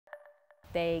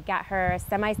They got her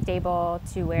semi-stable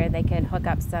to where they could hook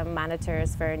up some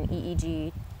monitors for an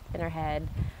EEG in her head,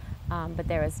 but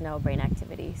there was no brain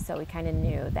activity, so we kind of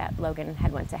knew that Logan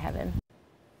had went to heaven.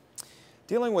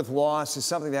 Dealing with loss is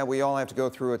something that we all have to go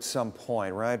through at some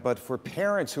point, right? But for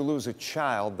parents who lose a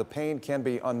child, the pain can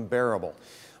be unbearable.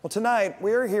 Well, tonight,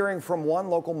 we're hearing from one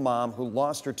local mom who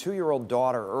lost her 2-year-old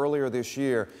daughter earlier this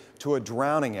year to a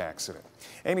drowning accident.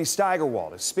 Amy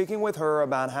Steigerwald is speaking with her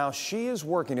about how she is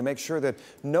working to make sure that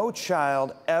no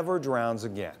child ever drowns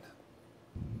again.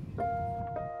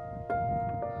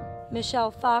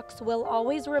 Michelle Fox will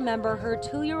always remember her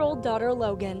 2-year-old daughter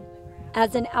Logan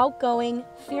as an outgoing,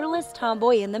 fearless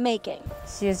tomboy in the making.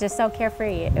 She was just so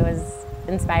carefree. It was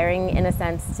inspiring in a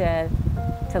sense to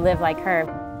live like her.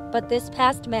 But this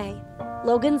past May,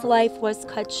 Logan's life was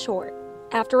cut short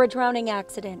after a drowning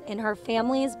accident in her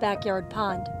family's backyard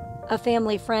pond. A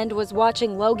family friend was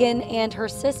watching Logan and her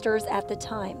sisters at the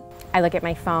time. I look at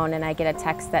my phone and I get a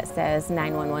text that says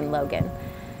 911 Logan.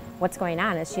 What's going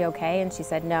on? Is she okay? And she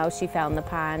said no, she fell in the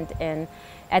pond. And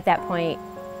at that point,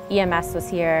 EMS was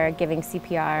here giving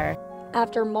CPR.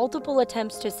 After multiple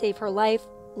attempts to save her life,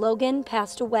 Logan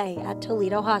passed away at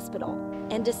Toledo Hospital.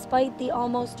 And despite the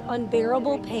almost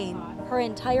unbearable pain, her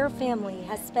entire family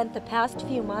has spent the past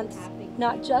few months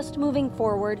not just moving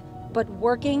forward, but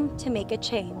working to make a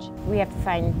change. We have to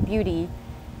find beauty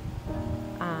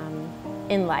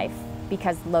in life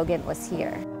because Logan was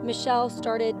here. Michelle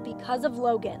started Because of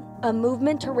Logan, a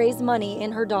movement to raise money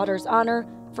in her daughter's honor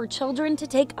for children to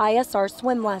take ISR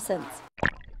swim lessons.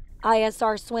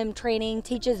 ISR swim training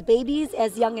teaches babies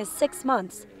as young as 6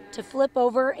 months to flip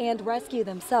over and rescue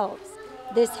themselves.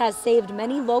 This has saved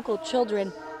many local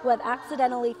children who have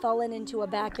accidentally fallen into a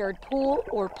backyard pool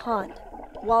or pond.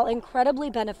 While incredibly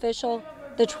beneficial,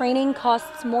 the training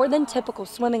costs more than typical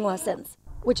swimming lessons,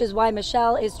 which is why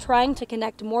Michelle is trying to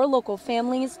connect more local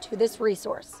families to this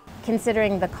resource.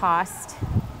 Considering the cost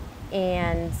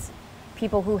and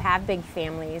people who have big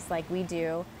families like we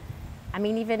do, I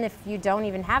mean, even if you don't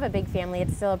even have a big family,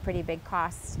 it's still a pretty big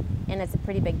cost and it's a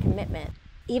pretty big commitment.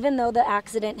 Even though the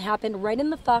accident happened right in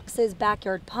the Fox's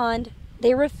backyard pond,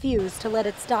 they refuse to let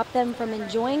it stop them from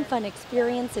enjoying fun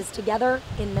experiences together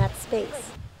in that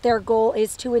space. Their goal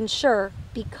is to ensure,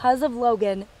 because of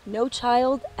Logan, no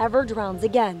child ever drowns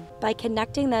again by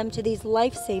connecting them to these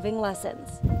life-saving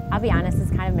lessons. I'll be honest,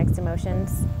 it's kind of mixed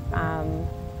emotions.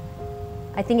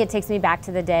 I think it takes me back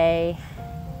to the day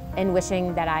and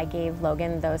wishing that I gave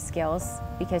Logan those skills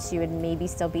because she would maybe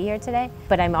still be here today.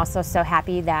 But I'm also so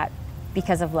happy that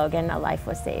because of Logan, a life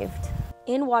was saved.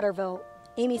 In Waterville,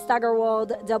 Amy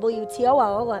Steigerwald,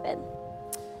 WTOL 11.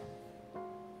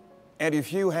 And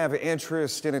if you have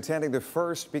interest in attending the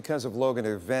first Because of Logan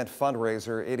event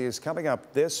fundraiser, it is coming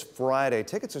up this Friday.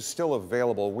 Tickets are still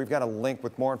available. We've got a link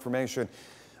with more information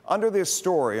under this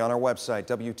story on our website,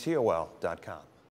 WTOL.com.